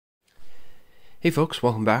Hey folks,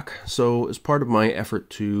 welcome back. So as part of my effort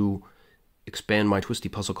to expand my Twisty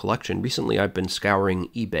puzzle collection, recently I've been scouring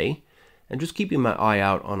eBay and just keeping my eye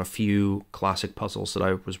out on a few classic puzzles that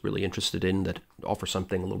I was really interested in that offer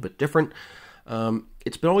something a little bit different.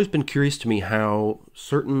 It's always been curious to me how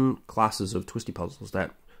certain classes of Twisty puzzles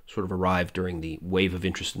that sort of arrived during the wave of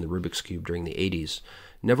interest in the Rubik's Cube during the 80s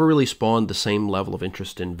never really spawned the same level of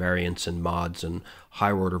interest in variants and mods and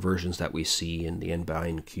higher order versions that we see in the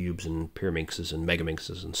N-Bind cubes and Pyraminxes and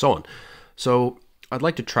Megaminxes and so on. So I'd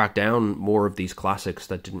like to track down more of these classics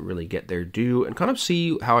that didn't really get their due and kind of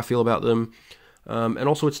see how I feel about them. And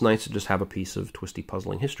also it's nice to just have a piece of Twisty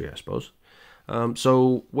puzzling history, I suppose.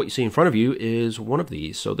 So what you see in front of you is one of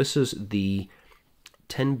these. So this is the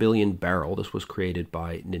 10 billion barrel. This was created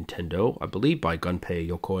by Nintendo, I believe by Gunpei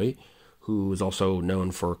Yokoi, who is also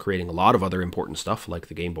known for creating a lot of other important stuff, like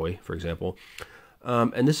the Game Boy, for example.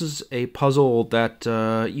 And this is a puzzle that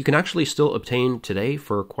you can actually still obtain today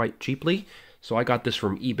for quite cheaply. So I got this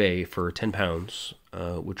from eBay for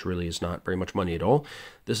 £10, which really is not very much money at all.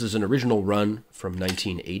 This is an original run from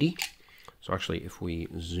 1980. So actually, if we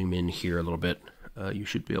zoom in here a little bit, you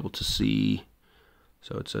should be able to see.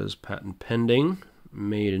 So it says patent pending,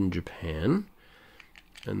 made in Japan.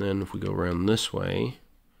 And then if we go around this way,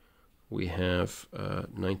 we have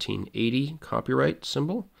 1980 copyright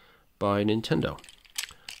symbol by Nintendo.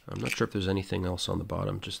 I'm not sure if there's anything else on the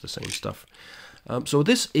bottom, just the same stuff. So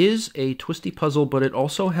this is a Twisty puzzle, but it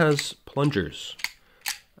also has plungers.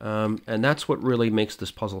 And that's what really makes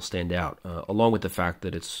this puzzle stand out, along with the fact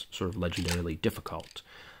that it's sort of legendarily difficult.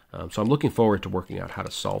 So I'm looking forward to working out how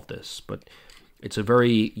to solve this, but it's a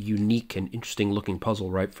very unique and interesting looking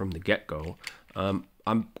puzzle right from the get-go.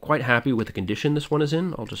 I'm quite happy with the condition this one is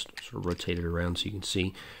in. I'll just sort of rotate it around so you can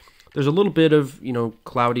see. There's a little bit of,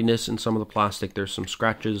 cloudiness in some of the plastic. There's some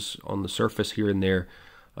scratches on the surface here and there.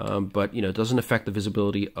 But, it doesn't affect the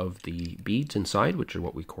visibility of the beads inside, which are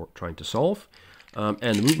what we're trying to solve.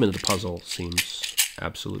 And the movement of the puzzle seems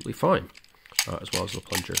absolutely fine, as well as the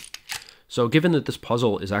plunger. So given that this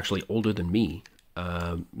puzzle is actually older than me,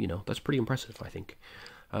 that's pretty impressive, I think.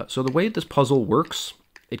 So the way this puzzle works,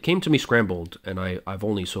 it came to me scrambled, and I've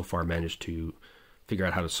only so far managed to figure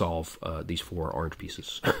out how to solve these 4 orange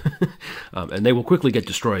pieces. And they will quickly get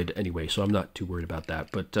destroyed anyway, so I'm not too worried about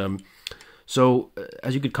that. But so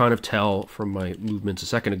as you could kind of tell from my movements a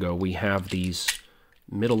second ago, we have these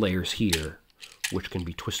middle layers here, which can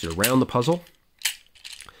be twisted around the puzzle,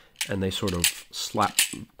 and they sort of slap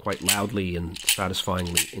quite loudly and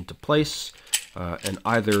satisfyingly into place. And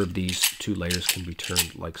either of these 2 layers can be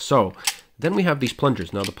turned like so. Then we have these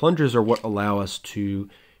plungers. Now the plungers are what allow us to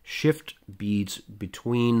shift beads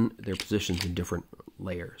between their positions in different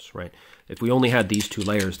layers, right? If we only had these 2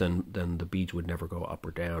 layers, then the beads would never go up or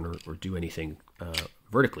down or do anything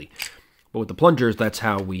vertically. But with the plungers, that's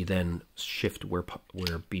how we then shift where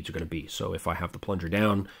beads are going to be. So if I have the plunger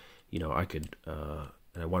down, I could,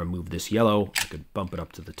 and I want to move this yellow, I could bump it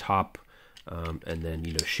up to the top, and then,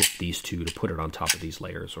 shift these 2 to put it on top of these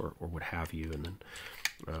layers or what have you, and then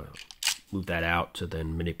move that out to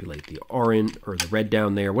then manipulate the orange or the red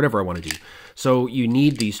down there, whatever I want to do. So you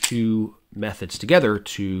need these 2 methods together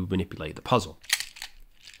to manipulate the puzzle.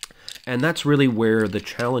 And that's really where the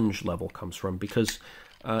challenge level comes from, because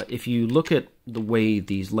if you look at the way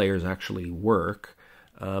these layers actually work,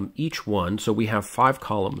 each one, so we have 5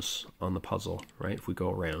 columns on the puzzle, right, if we go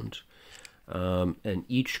around, and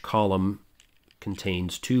each column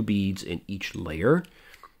contains 2 beads in each layer,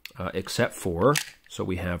 except for, so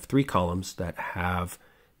we have 3 columns that have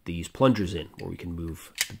these plungers in, where we can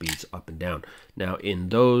move the beads up and down. Now in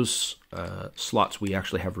those slots, we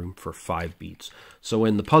actually have room for 5 beads. So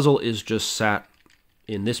when the puzzle is just sat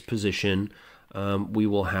in this position, we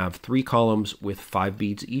will have 3 columns with 5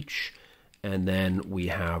 beads each, and then we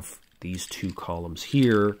have these 2 columns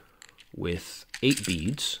here with 8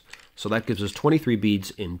 beads. So that gives us 23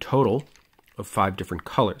 beads in total of 5 different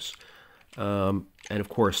colors. And of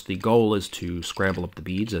course, the goal is to scramble up the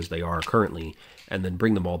beads as they are currently, and then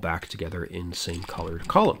bring them all back together in same colored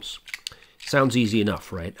columns. Sounds easy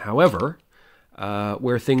enough, right? However,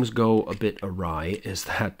 where things go a bit awry is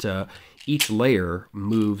that each layer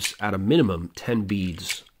moves at a minimum 10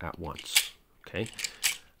 beads at once, okay?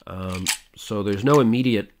 So there's no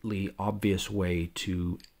immediately obvious way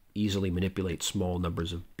to easily manipulate small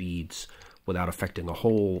numbers of beads without affecting a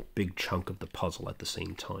whole big chunk of the puzzle at the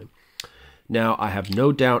same time. Now, I have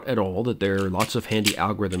no doubt at all that there are lots of handy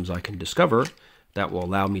algorithms I can discover that will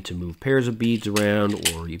allow me to move pairs of beads around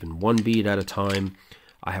or even 1 bead at a time.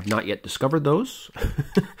 I have not yet discovered those,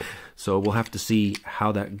 so we'll have to see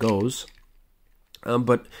how that goes.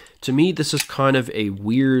 But to me, this is kind of a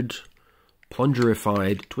weird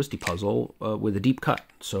plungerified twisty puzzle with a deep cut.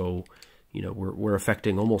 So, you know, we're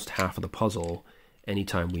affecting almost half of the puzzle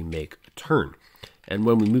anytime we make a turn. And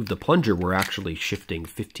when we move the plunger, we're actually shifting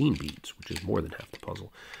 15 beads, which is more than half the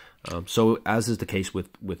puzzle. So as is the case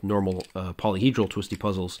with normal polyhedral twisty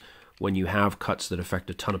puzzles, when you have cuts that affect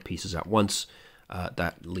a ton of pieces at once,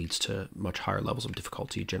 that leads to much higher levels of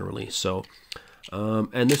difficulty generally. So,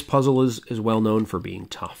 and this puzzle is well known for being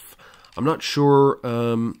tough. I'm not sure,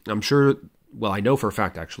 well, I know for a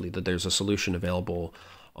fact actually that there's a solution available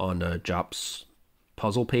on Jop's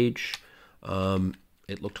puzzle page.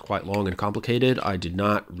 It looked quite long and complicated. I did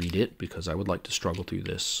not read it because I would like to struggle through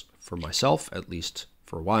this for myself, at least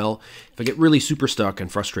for a while. If I get really super stuck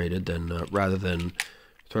and frustrated, then rather than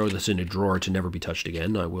throw this in a drawer to never be touched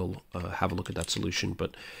again, I will have a look at that solution.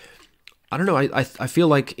 But I don't know, I feel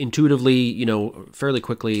like intuitively, you know, fairly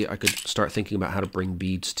quickly I could start thinking about how to bring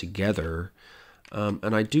beads together.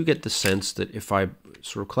 And I do get the sense that if I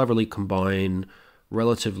sort of cleverly combine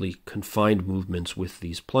relatively confined movements with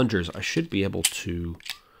these plungers, I should be able to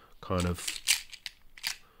kind of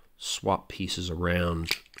swap pieces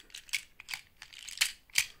around.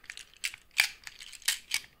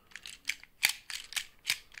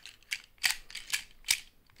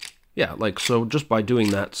 Yeah, like so just by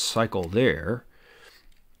doing that cycle there,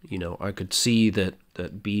 you know, I could see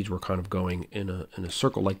that beads were kind of going in a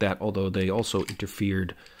circle like that, although they also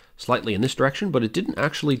interfered slightly in this direction, but it didn't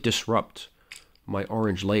actually disrupt my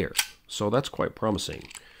orange layer. So that's quite promising.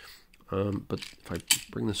 But if I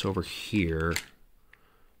bring this over here,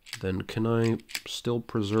 then can I still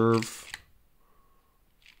preserve?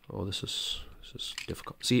 Oh, this is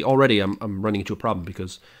difficult. See, already I'm running into a problem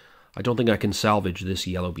because I don't think I can salvage this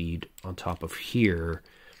yellow bead on top of here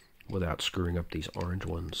without screwing up these orange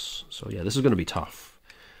ones. So yeah, this is going to be tough.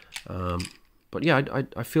 But yeah,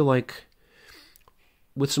 I feel like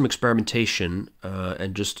with some experimentation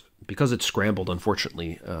and just because it's scrambled,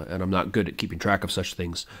 unfortunately, and I'm not good at keeping track of such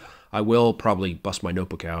things, I will probably bust my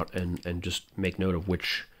notebook out and just make note of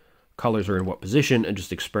which colors are in what position and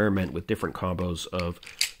just experiment with different combos of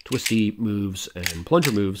twisty moves and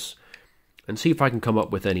plunger moves and see if I can come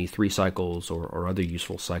up with any 3 cycles or other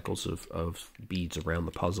useful cycles of beads around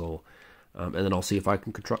the puzzle. And then I'll see if I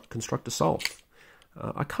can construct a solve.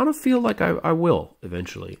 I kind of feel like I will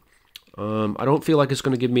eventually. I don't feel like it's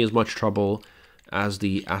going to give me as much trouble as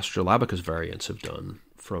the Astrolabicus variants have done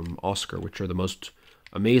from Oscar, which are the most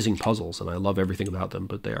amazing puzzles, and I love everything about them,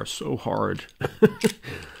 but they are so hard.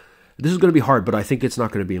 This is going to be hard, but I think it's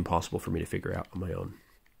not going to be impossible for me to figure out on my own.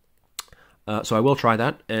 So I will try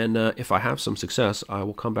that, and if I have some success, I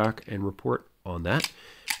will come back and report on that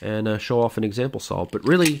and show off an example solve. But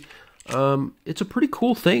really, it's a pretty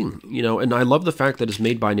cool thing, you know, and I love the fact that it's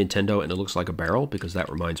made by Nintendo and it looks like a barrel because that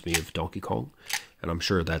reminds me of Donkey Kong, and I'm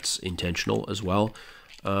sure that's intentional as well.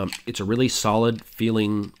 It's a really solid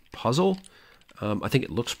feeling puzzle. I think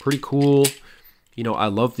it looks pretty cool. You know, I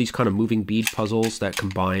love these kind of moving bead puzzles that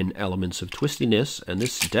combine elements of twistiness, and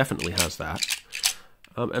this definitely has that.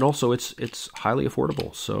 And also, it's highly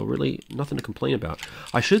affordable, so really nothing to complain about.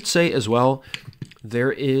 I should say as well,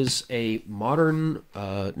 there is a modern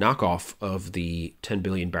knockoff of the 10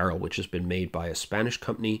 billion barrel, which has been made by a Spanish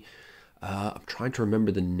company. I'm trying to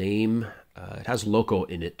remember the name. It has loco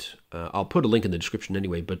in it. I'll put a link in the description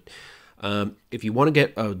anyway, but if you want to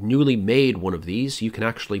get a newly made one of these, you can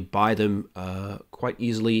actually buy them quite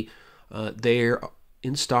easily. They're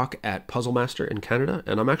in stock at Puzzle Master in Canada,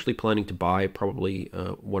 and I'm actually planning to buy probably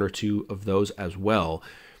 1 or 2 of those as well,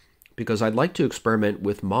 because I'd like to experiment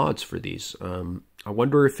with mods for these. I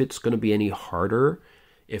wonder if it's going to be any harder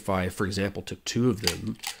if I, for example, took 2 of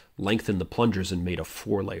them, lengthened the plungers, and made a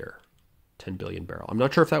 4-layer 10 billion barrel. I'm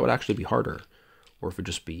not sure if that would actually be harder, or if it would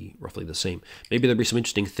just be roughly the same. Maybe there'd be some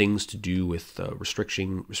interesting things to do with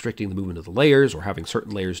restricting the movement of the layers, or having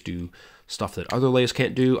certain layers do stuff that other layers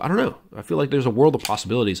can't do. I don't know. I feel like there's a world of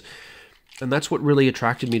possibilities. And that's what really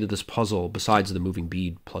attracted me to this puzzle, besides the moving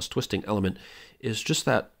bead plus twisting element, is just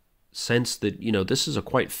that sense that, you know, this is a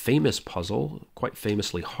quite famous puzzle, quite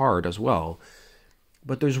famously hard as well.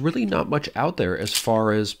 But there's really not much out there as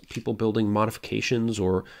far as people building modifications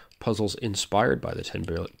or puzzles inspired by the 10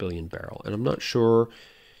 billion barrel. And I'm not sure,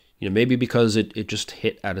 you know, maybe because it just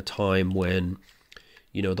hit at a time when,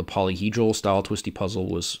 you know, the polyhedral style twisty puzzle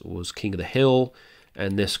was king of the hill,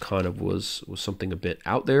 and this kind of was something a bit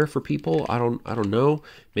out there for people. I don't know.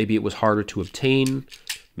 Maybe it was harder to obtain.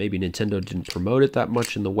 Maybe Nintendo didn't promote it that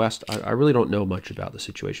much in the West. I really don't know much about the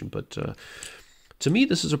situation, but to me,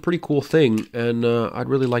 this is a pretty cool thing, and I'd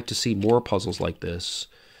really like to see more puzzles like this.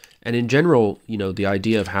 And in general, you know, the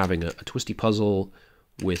idea of having a twisty puzzle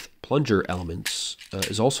with plunger elements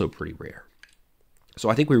is also pretty rare. So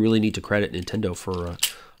I think we really need to credit Nintendo for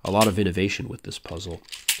a lot of innovation with this puzzle.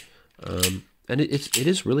 And it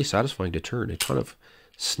is really satisfying to turn. It kind of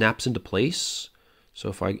snaps into place. So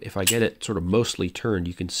if I get it sort of mostly turned,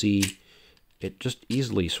 you can see it just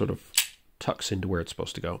easily sort of tucks into where it's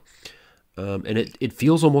supposed to go. And it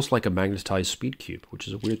feels almost like a magnetized speed cube, which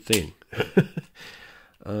is a weird thing.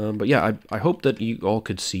 But yeah, I hope that you all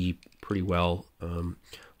could see pretty well.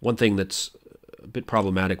 One thing that's a bit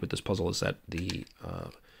problematic with this puzzle is that the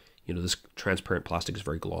this transparent plastic is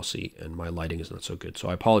very glossy and my lighting is not so good. So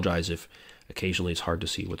I apologize if occasionally it's hard to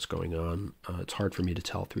see what's going on. It's hard for me to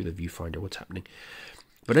tell through the viewfinder what's happening.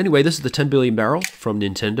 But anyway, this is the 10 billion barrel from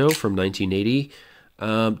Nintendo from 1980.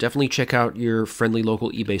 Definitely check out your friendly local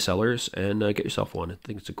eBay sellers and get yourself one. I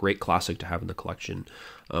think it's a great classic to have in the collection.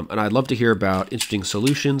 And I'd love to hear about interesting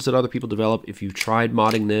solutions that other people develop. If you've tried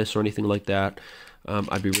modding this or anything like that,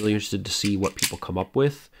 I'd be really interested to see what people come up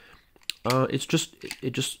with. It just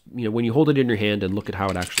when you hold it in your hand and look at how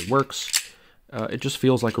it actually works, it just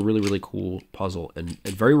feels like a really, really cool puzzle and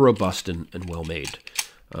very robust and well made.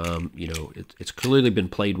 It's clearly been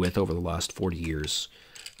played with over the last 40 years,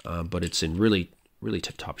 but it's in really, really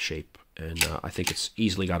tip-top shape, and I think it's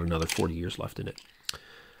easily got another 40 years left in it.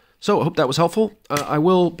 So I hope that was helpful. I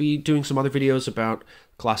will be doing some other videos about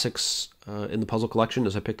classics in the puzzle collection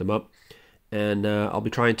as I pick them up. And I'll be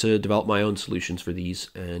trying to develop my own solutions for these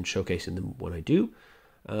and showcasing them when I do.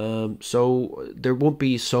 So there won't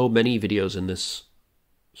be so many videos in this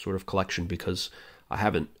sort of collection because I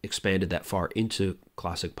haven't expanded that far into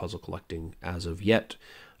classic puzzle collecting as of yet.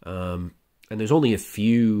 And there's only a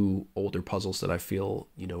few older puzzles that I feel,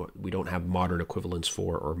 we don't have modern equivalents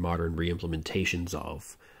for or modern re-implementations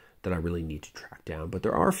of that I really need to track down. But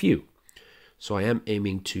there are a few. So I am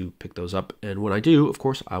aiming to pick those up, and when I do, of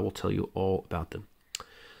course, I will tell you all about them.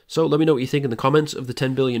 So let me know what you think in the comments of the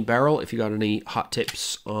 10 billion barrel, if you got any hot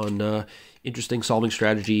tips on interesting solving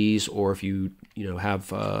strategies, or if you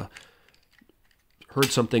have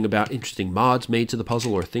heard something about interesting mods made to the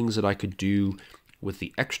puzzle, or things that I could do with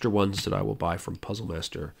the extra ones that I will buy from Puzzle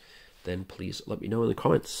Master, then please let me know in the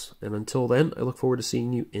comments. And until then, I look forward to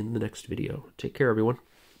seeing you in the next video. Take care, everyone.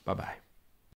 Bye-bye.